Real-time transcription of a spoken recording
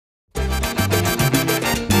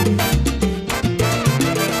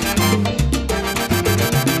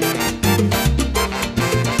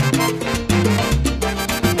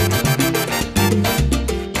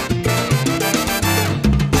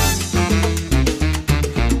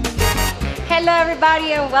Hello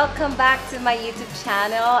everybody and welcome back to my YouTube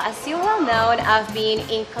channel. As you well know, I've been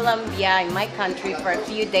in Colombia, in my country, for a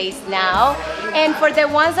few days now. And for the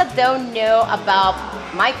ones that don't know about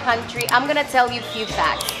my country, I'm gonna tell you a few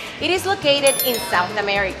facts. It is located in South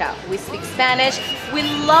America. We speak Spanish, we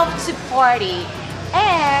love to party,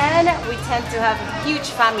 and we tend to have huge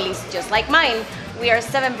families just like mine. We are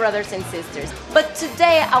 7 brothers and sisters. But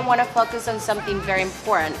today I want to focus on something very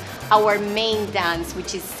important, our main dance,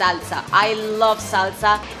 which is salsa. I love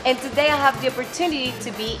salsa, and today I have the opportunity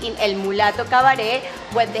to be in El Mulato Cabaret,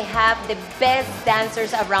 where they have the best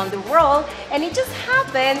dancers around the world, and it just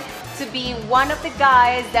happened to be one of the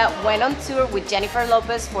guys that went on tour with Jennifer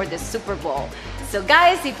Lopez for the Super Bowl. So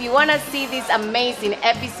guys, if you want to see this amazing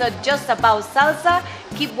episode just about salsa,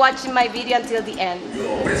 keep watching my video until the end.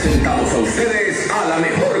 Presentamos a ustedes a la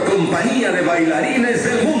mejor compañía de bailarines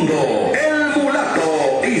del mundo, El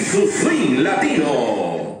Mulato y su swing latino.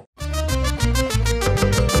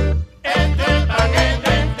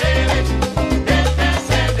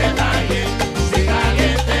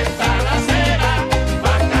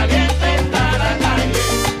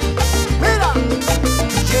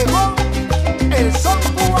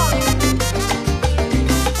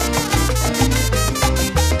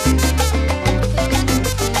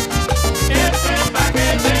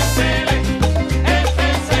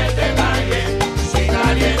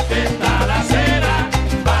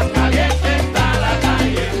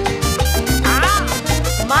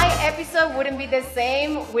 Wouldn't be the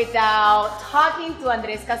same without talking to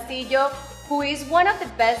Andres Castillo, who is one of the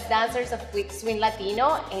best dancers of Swing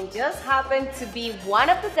Latino and just happened to be one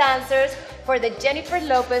of the dancers for the Jennifer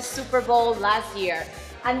Lopez Super Bowl last year.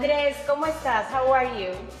 Andres, ¿cómo estás? How are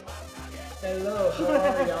you? Hello, how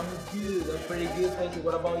are you? I'm good. I'm pretty good, thank you.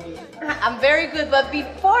 What about you? I'm very good, but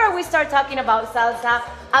before we start talking about salsa,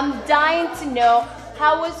 I'm dying to know,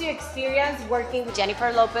 how was your experience working with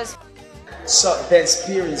Jennifer Lopez? So the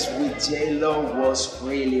experience with J-Lo was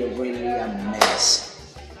really a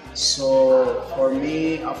mess. So for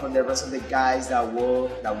me and for the rest of the guys that were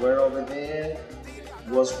over there, it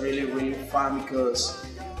was really fun because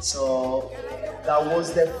that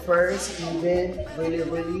was the first event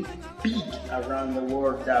really big around the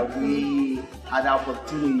world that we had the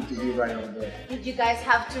opportunity to be right over there. Did you guys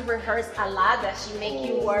have to rehearse a lot? Does she make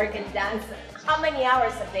you work and dance? How many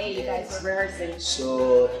hours a day you guys were rehearsing?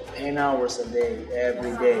 So 10 hours a day,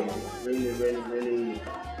 every day. Really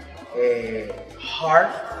hard.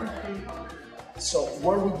 So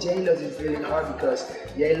work with J-Lo is really hard because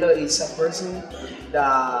J-Lo is a person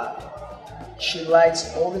that she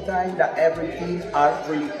likes all the time that everything are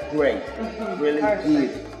really great, really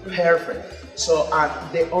good, perfect. So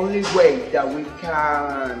the only way that we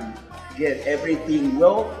can get everything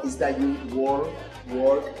well is that you work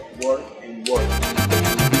and work.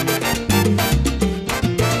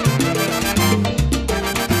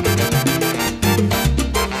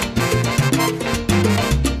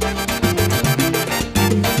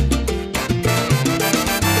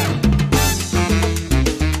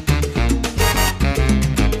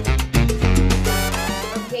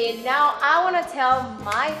 Okay, now I want to tell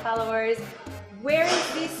my followers, where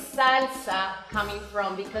is this salsa coming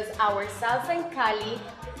from? Because our salsa in Cali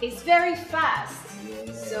is very fast.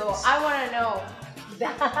 Yes. So I want to know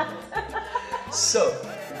that. So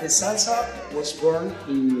the salsa was born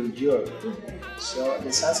in New York. So the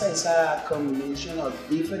salsa is a combination of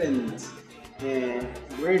different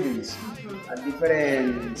rhythms,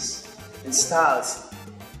 different styles,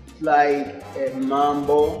 like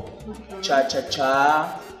mambo,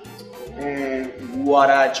 cha-cha-cha, and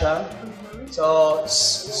guaracha.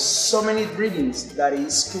 So many rhythms that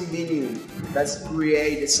is convenient, that's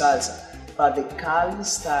create the salsa. But the Cali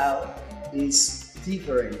style is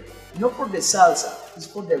different. Not for the salsa, it's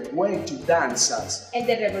for the way to dance salsa. And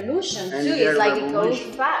the revolution too, it's like it goes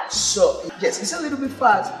fast. So yes, it's a little bit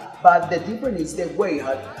fast, but the difference is the way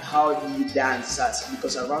how you dance salsa.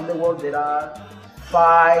 Because around the world there are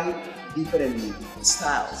 5 different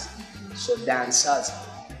styles. So dance salsa.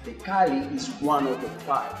 The Cali is one of the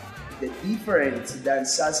 5. The difference than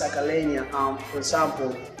salsa caleña, for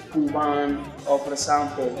example, Cuban, or for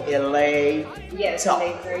example, LA. Yes, so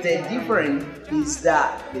the difference is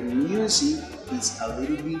that the music is a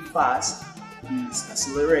little bit fast, it's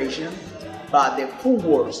acceleration, but the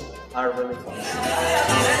footworks are really fast.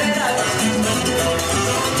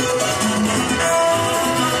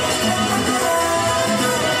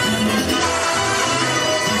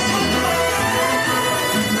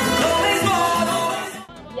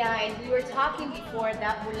 Yeah, and we were talking before remember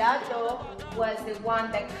that Mulatto was the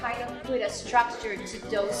one that kind of put a structure to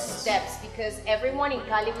those steps, because everyone in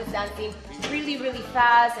Cali was dancing really, really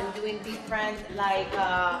fast and doing different like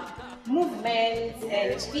movements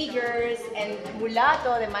and figures. And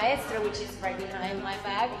Mulatto, the maestro, which is right behind my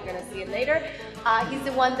back, you're gonna see it later, he's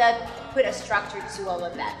the one that put a structure to all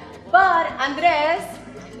of that. But Andres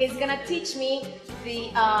is gonna teach me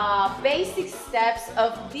the basic steps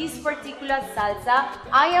of this particular salsa.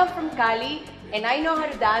 I am from Cali and I know how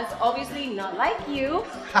to dance, obviously not like you,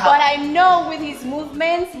 but I know with his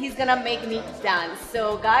movements, he's gonna make me dance.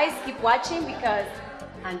 So guys, keep watching because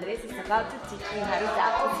Andres is about to teach me how to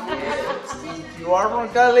dance. If you are from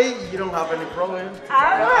Cali, you don't have any problem.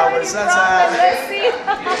 I don't have any problem, let's see.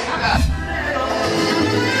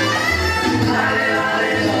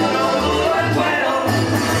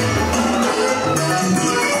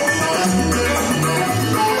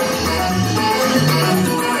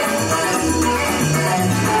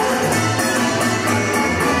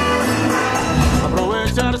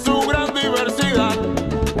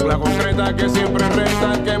 Concreta que siempre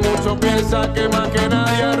reta, que mucho piensa que más que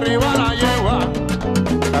nadie arriba la lleva,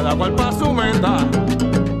 cada cual pa' su meta.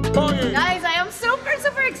 Oye. Guys, I am super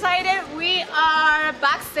excited. We are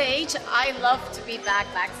backstage. I love to be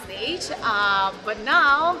backstage, but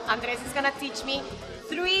now Andres is gonna teach me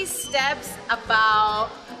 3 steps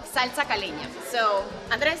about salsa caleña. So,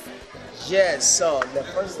 Andres? Yes, so the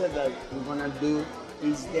first step that we're gonna do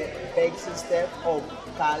is the basic step of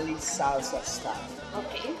Cali salsa style.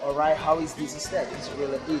 Okay. Alright, how is this step? It's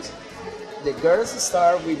really easy. The girls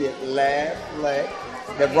start with the left leg,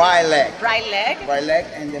 the right leg. Right leg. Right leg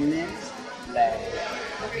and the next leg.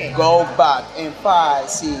 Okay. Go back in 5,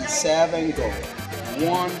 6, 7, go.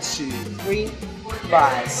 1, 2, 3,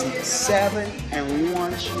 5, 6, 7, and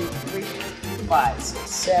 1, 2, 3, 5, 6,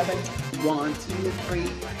 7, 1, 2, 3,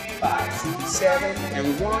 5, 6, 7,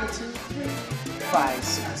 and 1, 2, 3, 5,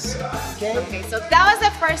 6. Okay? Okay, so that was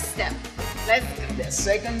the first step. Let's go. The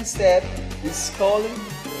second step is called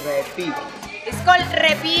repique. It's called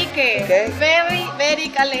repique. Okay. Very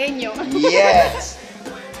caleño. Yes.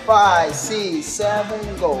 5, 6,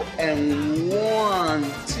 7, go. And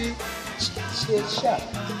 1, 2, cha-cha-cha.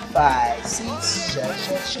 5, 6,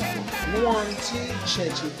 cha-cha-cha. 1, 2,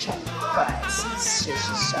 cha-cha-cha. 5, 6,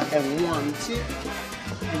 cha-cha-cha. And 1, 2,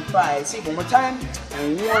 and 5, 6. One more time.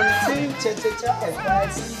 And 1, 2, cha-cha-cha. And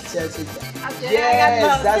 5, 6, cha-cha-cha. Okay,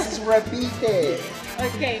 yes, that's repeated.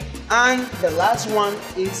 Okay. And the last one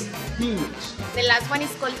is dinos. The last one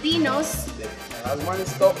is called dinos. The last one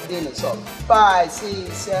is called dinos. So 5,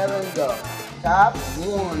 6, 7, go. Tap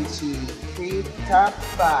 1, 2, 3, tap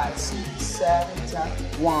 5, 6, 7, tap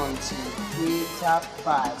 1, 2, 3, tap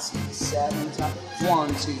 5, 6, 7, tap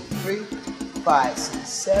 1, 2, 3, 5, 6,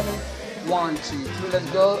 7, 1, 2, 3. Let's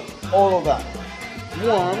go all of that.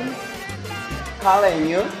 1,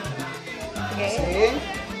 caleño. Okay.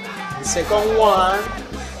 See? The second one,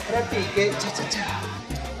 repique, cha-cha-cha,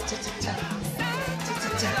 cha-cha-cha,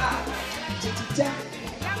 cha-cha-cha, cha-cha-cha.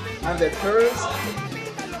 And the first,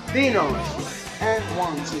 dinos. And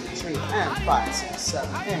 1, 2, 3, and 5, 6, 7,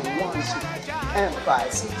 and 1, 2, and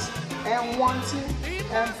 5, 6, and 1, 2,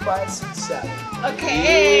 and 5, 6, 7. Okay.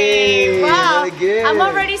 Yay, Wow. really good. I'm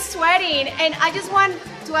already sweating, and I just want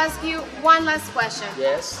to ask you one last question.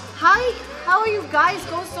 Yes. How you guys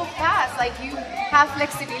go so fast? Like you have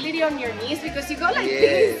flexibility on your knees because you go like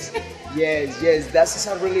this. Yes. That's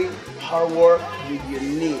a really hard work with your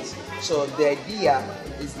knees. So the idea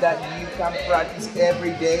is that you can practice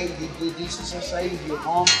every day. You do this exercise in your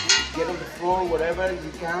home, get on the floor, whatever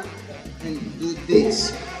you can, and do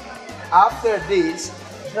this. After this,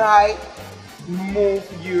 try move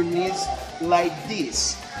your knees like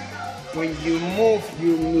this. When you move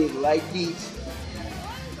your knee like this,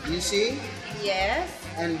 you see? Yes.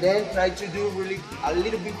 And then try to do really a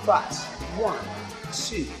little bit fast. 1,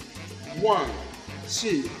 2, 1,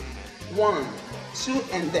 2, 1, 2,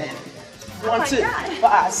 and then 1, 2,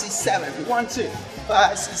 5, 6, 7, 1, 2,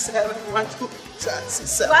 5, 6, 7, 1, 2, 5,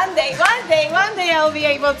 6, 7. One day I'll be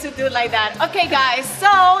able to do like that. Okay guys,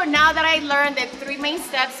 so now that I learned the 3 main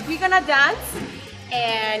steps, we're gonna dance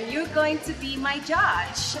and you're going to be my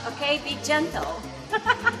judge, okay? Be gentle.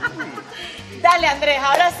 Dale Andrés,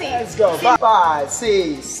 ahora sí. Let's go. 5,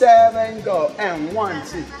 6, 7, go. And 1,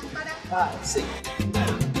 2, 5, 6.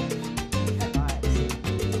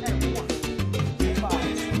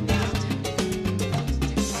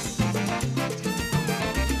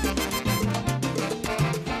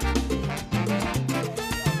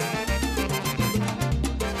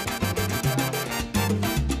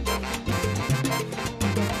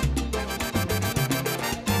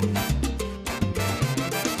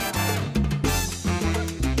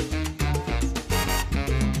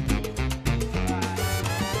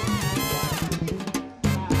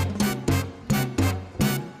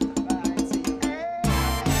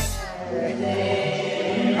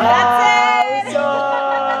 That's it.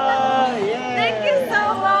 Yeah. Thank you so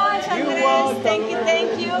much, You're Andres. welcome, Thank you, man. thank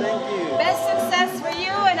you. Thank you. Best success for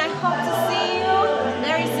you, and I hope to see you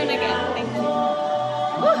very soon again. Thank you.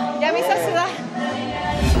 Ya me hice sudar.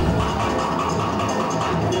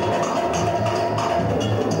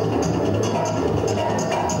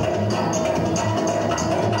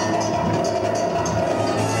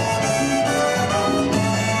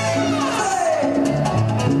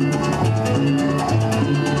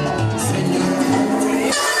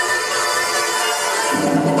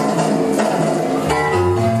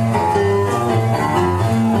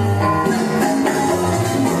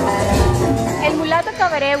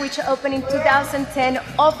 Cabaret, which opened in 2010,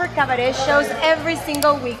 offer cabaret shows every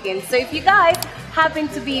single weekend. So if you guys happen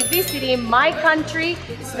to be visiting my country,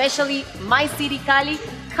 especially my city, Cali,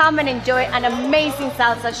 come and enjoy an amazing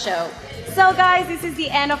salsa show. So guys, this is the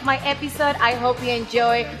end of my episode. I hope you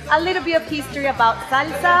enjoy a little bit of history about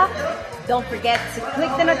salsa. Don't forget to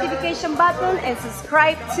click the notification button and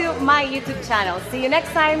subscribe to my YouTube channel. See you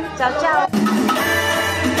next time. Ciao, ciao.